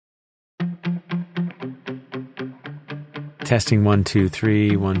Testing 1, 2,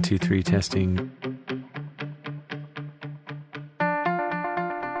 3, 1, 2, 3, testing.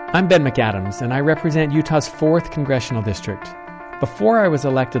 I'm Ben McAdams, and I represent Utah's 4th Congressional District. Before I was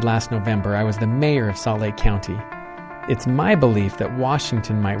elected last November, I was the mayor of Salt Lake County. It's my belief that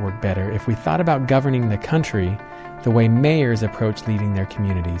Washington might work better if we thought about governing the country the way mayors approach leading their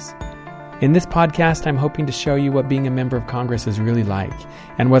communities. In this podcast, I'm hoping to show you what being a member of Congress is really like,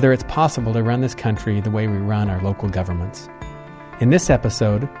 and whether it's possible to run this country the way we run our local governments. In this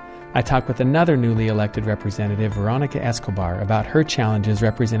episode, I talk with another newly elected representative, Veronica Escobar, about her challenges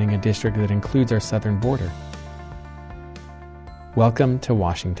representing a district that includes our southern border. Welcome to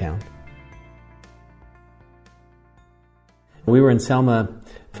Washington. We were in Selma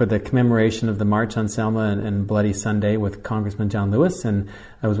for the commemoration of the March on Selma and Bloody Sunday with Congressman John Lewis, and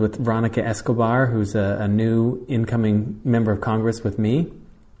I was with Veronica Escobar, who's a new incoming member of Congress with me.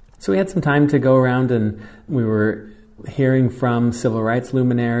 So we had some time to go around, and we were hearing from civil rights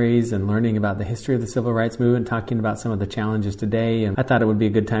luminaries and learning about the history of the civil rights movement, talking about some of the challenges today. And I thought it would be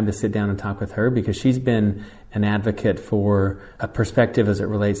a good time to sit down and talk with her because she's been an advocate for a perspective as it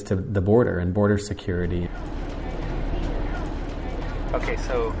relates to the border and border security. Okay,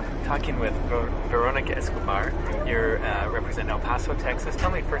 so talking with Veronica Escobar, you represent El Paso, Texas. Tell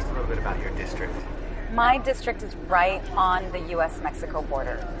me first a little bit about your district. My district is right on the U.S.-Mexico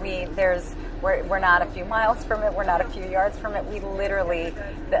border. We're not a few miles from it. We're not a few yards from it. We literally,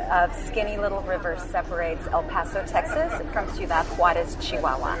 a skinny little river separates El Paso, Texas from Ciudad Juarez,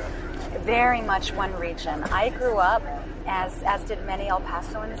 Chihuahua. Very much one region. I grew up, as did many El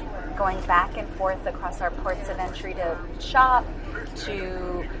Pasoans, going back and forth across our ports of entry to shop,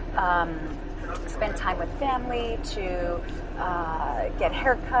 to spend time with family, to get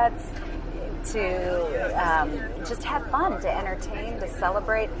haircuts, to just have fun, to entertain, to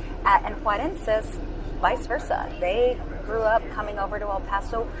celebrate. And Juarenses, vice versa. They grew up coming over to El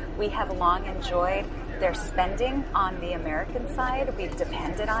Paso. We have long enjoyed their spending on the American side. We've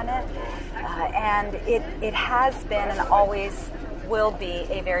depended on it. And it has been and always will be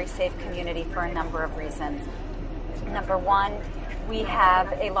a very safe community for a number of reasons. Number one, we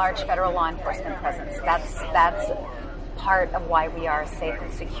have a large federal law enforcement presence. That's part of why we are a safe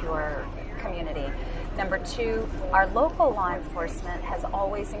and secure community. Number two, our local law enforcement has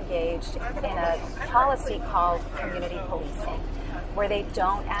always engaged in a policy called community policing, where they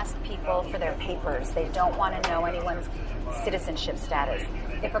don't ask people for their papers. They don't want to know anyone's citizenship status.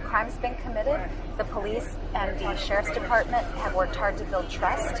 If a crime's been committed, the police and the sheriff's department have worked hard to build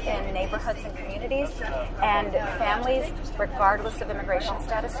trust in neighborhoods and communities, and families, regardless of immigration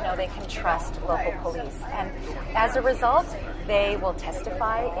status, know they can trust local police. And as a result, they will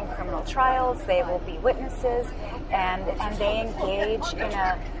testify in criminal trials, they will be witnesses, and they engage in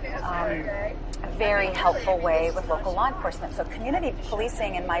a very helpful way with local law enforcement. So community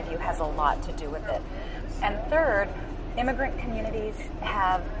policing, in my view, has a lot to do with it. And third, immigrant communities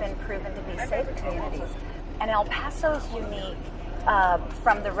have been proven to be safe communities. And El Paso's unique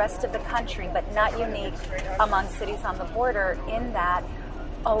from the rest of the country, but not unique among cities on the border in that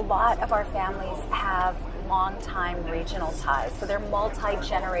a lot of our families have long-time regional ties. So they're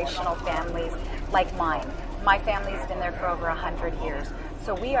multi-generational families like mine. My family's been there for over 100 years.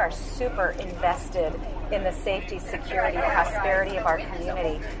 So we are super invested in the safety, security, prosperity of our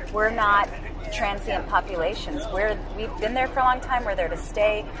community. We're not transient populations. We've been there for a long time. We're there to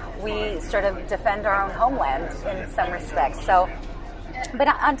stay. We sort of defend our own homeland in some respects. So, but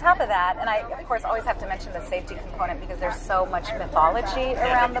on top of that, and I, of course, always have to mention the safety component because there's so much mythology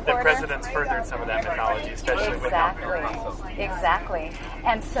around the border. The president's furthered some of that mythology, especially with El Paso. Exactly.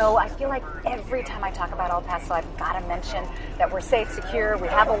 And so I feel like every time I talk about El Paso, I've got to mention that we're safe, secure. We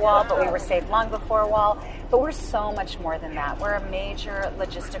have a wall, but we were safe long before a wall. But we're so much more than that. We're a major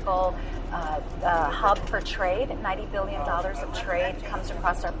logistical hub for trade. $90 billion of trade comes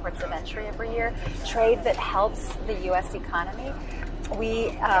across our ports of entry every year. Trade that helps the U.S. economy. We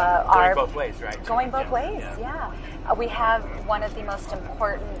are going both ways, right? Going both ways, yeah. We have one of the most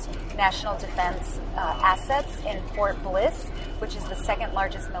important national defense assets in Fort Bliss, which is the second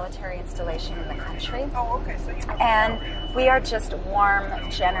largest military installation in the country. Oh, okay. And we are just warm,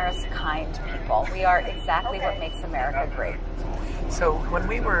 generous, kind people. We are exactly what makes America great. So when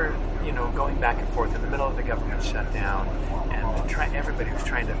we were, going back and forth in the middle of the government shutdown, and everybody was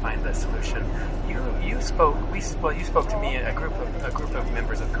trying to find a solution, you spoke to me, a group of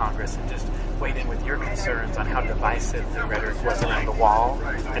members of Congress, and just weighed in with your concerns on how divisive the rhetoric was around the wall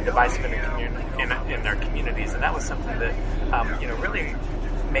and divisive in our communities, and that was something that really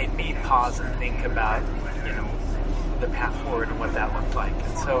made me pause and think about the path forward and what that looked like.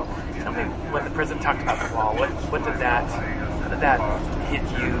 And so, tell me, when the president talked about the wall, what did that How did that hit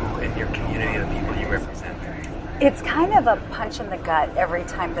you and your community, the people you represent? It's kind of a punch in the gut every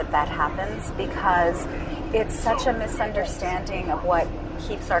time that happens, because it's such a misunderstanding of what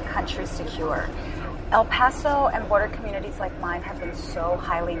keeps our country secure. El Paso and border communities like mine have been so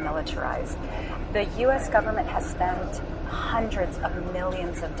highly militarized. The U.S. government has spent hundreds of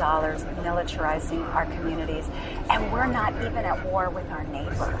millions of dollars militarizing our communities, and we're not even at war with our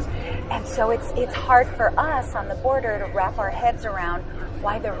neighbor. And so it's hard for us on the border to wrap our heads around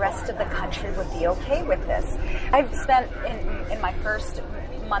why the rest of the country would be okay with this. I've spent in my first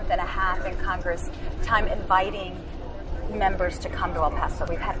month and a half in Congress time inviting members to come to El Paso.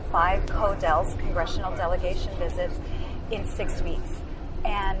 We've had 5 CODELs, congressional delegation visits, in 6 weeks.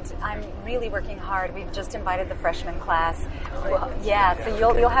 And I'm really working hard. We've just invited the freshman class. So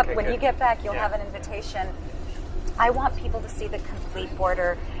you'll have, when you get back, you'll have an invitation. I want people to see the complete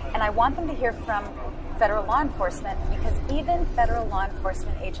border, and I want them to hear from federal law enforcement, because even federal law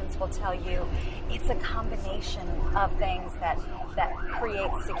enforcement agents will tell you it's a combination of things that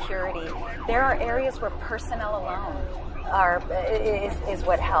create security. There are areas where personnel alone is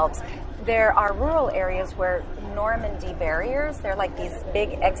what helps. There are rural areas where Normandy barriers, they're like these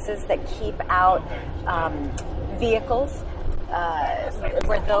big X's that keep out vehicles,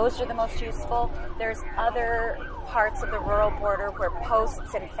 where those are the most useful. There's other parts of the rural border where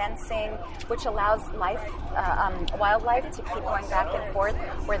posts and fencing, which allows wildlife to keep going back and forth,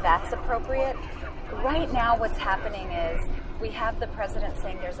 where that's appropriate. Right now what's happening is we have the president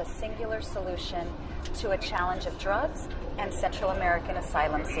saying there's a singular solution to a challenge of drugs and Central American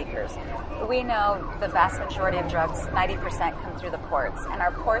asylum seekers. We know the vast majority of drugs, 90%, come through the ports, and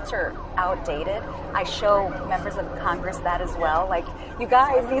our ports are outdated. I show members of Congress that as well. Like, you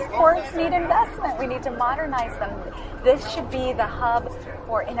guys, these ports need investment. We need to modernize them. This should be the hub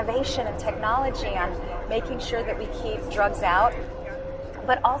for innovation and technology on making sure that we keep drugs out.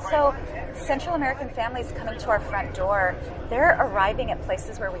 But also, Central American families coming to our front door, they're arriving at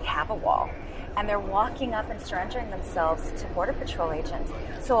places where we have a wall, and they're walking up and surrendering themselves to Border Patrol agents.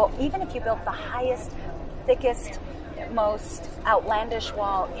 So even if you built the highest, thickest, most outlandish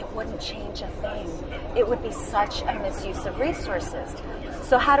wall, it wouldn't change a thing. It would be such a misuse of resources.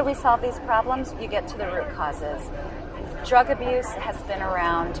 So how do we solve these problems? You get to the root causes. Drug abuse has been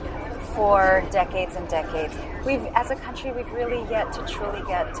around for decades and decades. As a country, we've really yet to truly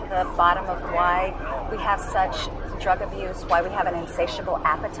get to the bottom of why we have such drug abuse, why we have an insatiable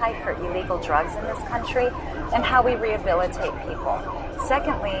appetite for illegal drugs in this country, and how we rehabilitate people.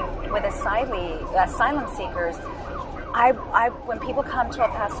 Secondly, with asylum seekers, when people come to El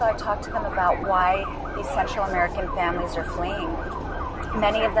Paso, I talk to them about why these Central American families are fleeing.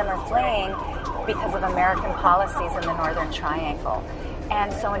 Many of them are fleeing because of American policies in the Northern Triangle.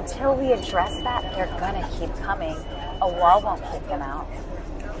 And so until we address that, they're going to keep coming. A wall won't keep them out.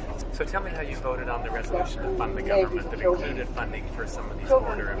 So tell me how you voted on the resolution to fund the government that included funding for some of these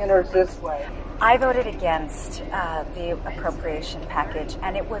border improvements. I voted against the appropriation package,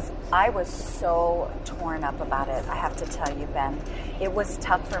 and I was so torn up about it, I have to tell you, Ben. It was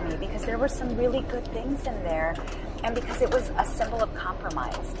tough for me because there were some really good things in there, and because it was a symbol of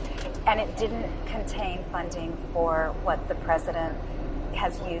compromise. And it didn't contain funding for what the president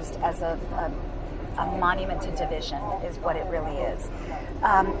has used as a monument to division, is what it really is.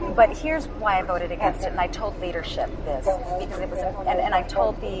 But here's why I voted against it, and I told leadership this, because it was, and I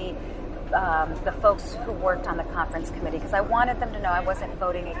told the folks who worked on the conference committee, because I wanted them to know I wasn't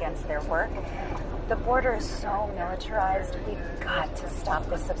voting against their work. The border is so militarized, we've got to stop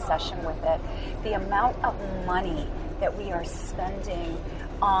this obsession with it. The amount of money that we are spending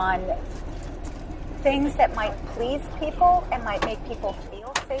on things that might please people and might make people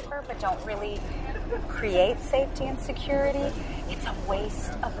feel safer, but don't really create safety and security, it's a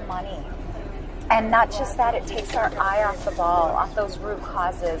waste of money. And not just that, it takes our eye off the ball, off those root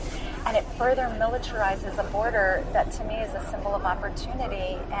causes, and it further militarizes a border that to me is a symbol of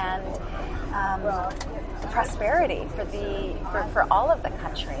opportunity and prosperity for all of the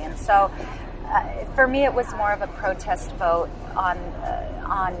country. And so for me, it was more of a protest vote on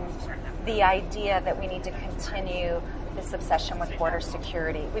the idea that we need to continue this obsession with border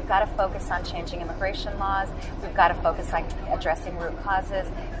security. We've got to focus on changing immigration laws. We've got to focus on addressing root causes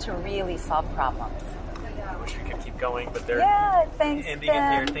to really solve problems. I wish we could keep going, but they're thanks, ending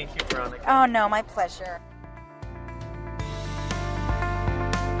Ben. it here. Thank you, Veronica. Oh, no, my pleasure.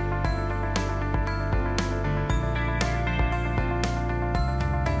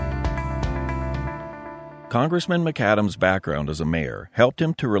 Congressman McAdams' background as a mayor helped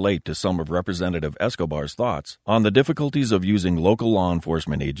him to relate to some of Representative Escobar's thoughts on the difficulties of using local law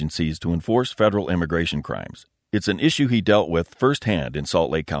enforcement agencies to enforce federal immigration crimes. It's an issue he dealt with firsthand in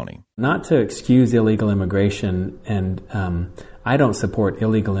Salt Lake County. Not to excuse illegal immigration, and I don't support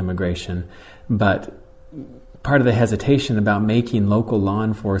illegal immigration, but part of the hesitation about making local law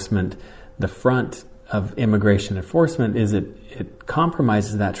enforcement the front of immigration enforcement is it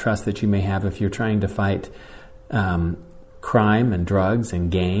compromises that trust that you may have if you're trying to fight crime and drugs and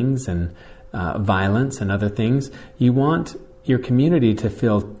gangs and violence and other things. You want your community to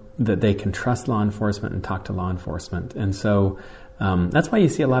feel that they can trust law enforcement and talk to law enforcement. And so that's why you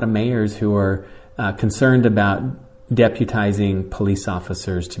see a lot of mayors who are concerned about deputizing police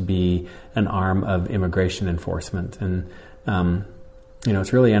officers to be an arm of immigration enforcement. And,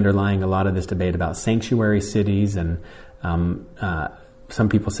 it's really underlying a lot of this debate about sanctuary cities. And some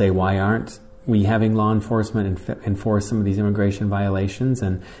people say, why aren't we having law enforcement enforce some of these immigration violations?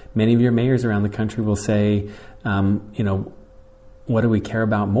 And many of your mayors around the country will say, what do we care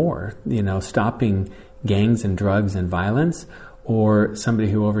about more? Stopping gangs and drugs and violence, or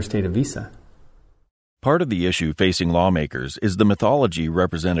somebody who overstayed a visa? Part of the issue facing lawmakers is the mythology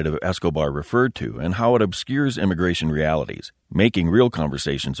Representative Escobar referred to and how it obscures immigration realities, making real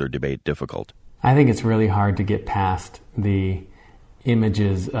conversations or debate difficult. I think it's really hard to get past the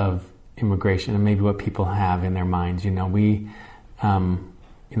images of immigration and maybe what people have in their minds. The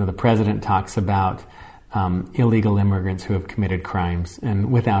president talks about illegal immigrants who have committed crimes,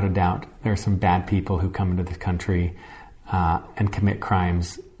 and without a doubt, there are some bad people who come into this country and commit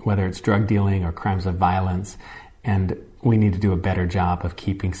crimes, whether it's drug dealing or crimes of violence, and we need to do a better job of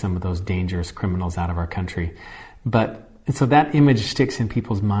keeping some of those dangerous criminals out of our country. So that image sticks in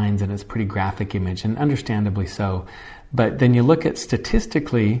people's minds, and it's a pretty graphic image, and understandably so. But then you look at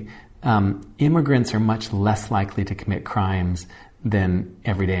statistically, immigrants are much less likely to commit crimes than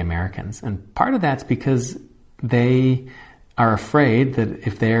everyday Americans. And part of that's because they are afraid that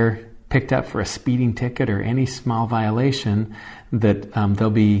if they're picked up for a speeding ticket or any small violation, that they'll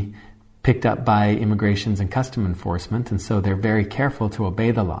be picked up by Immigrations and Custom Enforcement, and so they're very careful to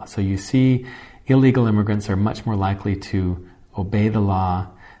obey the law. So you see illegal immigrants are much more likely to obey the law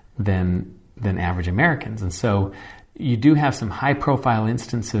than average Americans. And so you do have some high-profile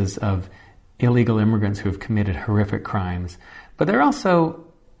instances of illegal immigrants who have committed horrific crimes, but there are also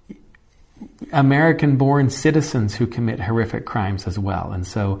American-born citizens who commit horrific crimes as well. And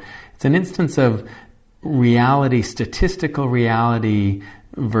so it's an instance of reality, statistical reality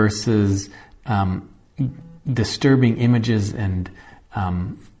versus disturbing images and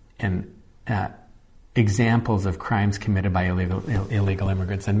examples of crimes committed by illegal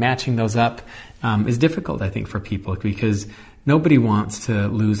immigrants. And matching those up is difficult, I think, for people, because nobody wants to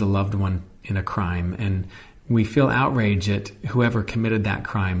lose a loved one in a crime. And we feel outrage at whoever committed that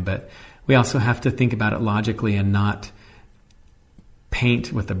crime, but we also have to think about it logically and not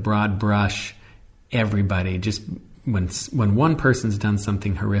paint with a broad brush everybody. Just when one person's done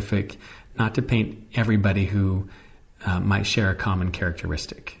something horrific, not to paint everybody who might share a common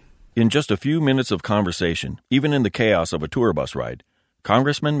characteristic. In just a few minutes of conversation, even in the chaos of a tour bus ride,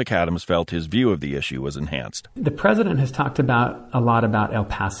 Congressman McAdams felt his view of the issue was enhanced. The president has talked a lot about El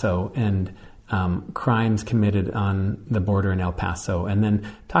Paso and crimes committed on the border in El Paso. And then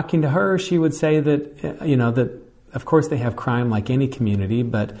talking to her, she would say that, that of course they have crime like any community,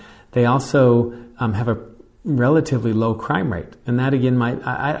 but they also have a relatively low crime rate. And that again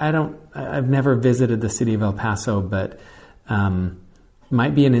I've never visited the city of El Paso, but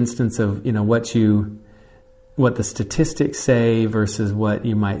might be an instance of, what the statistics say versus what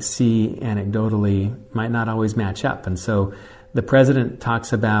you might see anecdotally might not always match up. And so the president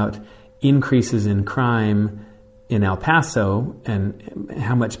talks about increases in crime in El Paso and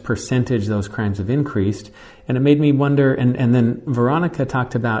how much percentage those crimes have increased. And it made me wonder, and then Veronica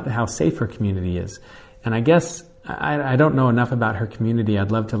talked about how safe her community is. And I guess, I don't know enough about her community,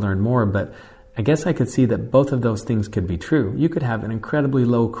 I'd love to learn more, but I guess I could see that both of those things could be true. You could have an incredibly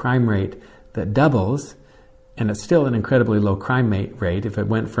low crime rate that doubles, and it's still an incredibly low crime rate. If it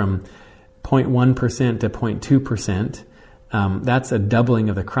went from 0.1% to 0.2%, that's a doubling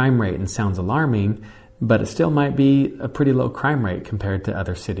of the crime rate and sounds alarming, but it still might be a pretty low crime rate compared to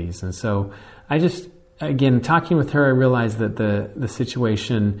other cities. And so again, talking with her, I realized that the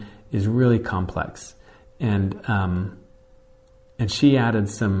situation is really complex. And she added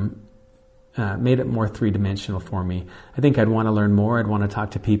made it more three-dimensional for me. I think I'd want to learn more. I'd want to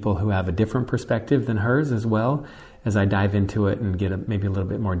talk to people who have a different perspective than hers as well, as I dive into it and get maybe a little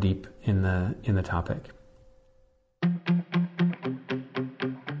bit more deep in the topic.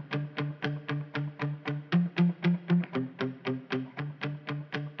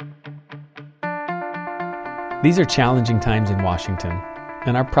 These are challenging times in Washington.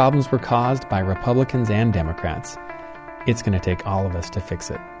 and our problems were caused by Republicans and Democrats. It's going to take all of us to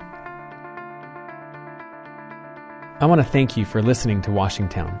fix it. I want to thank you for listening to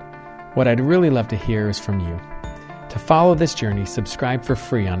Washington. What I'd really love to hear is from you. To follow this journey, subscribe for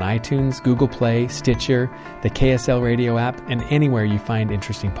free on iTunes, Google Play, Stitcher, the KSL Radio app, and anywhere you find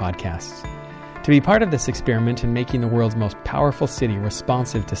interesting podcasts. To be part of this experiment in making the world's most powerful city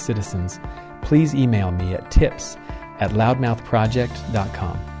responsive to citizens, please email me at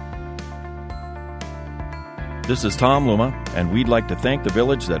tips@loudmouthproject.com. This is Tom Luma, and we'd like to thank the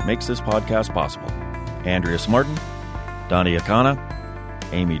village that makes this podcast possible. Andrea Smartin, Donnie Akana,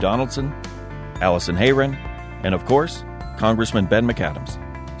 Amy Donaldson, Allison Hayren, and of course, Congressman Ben McAdams.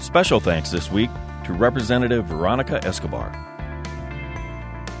 Special thanks this week to Representative Veronica Escobar.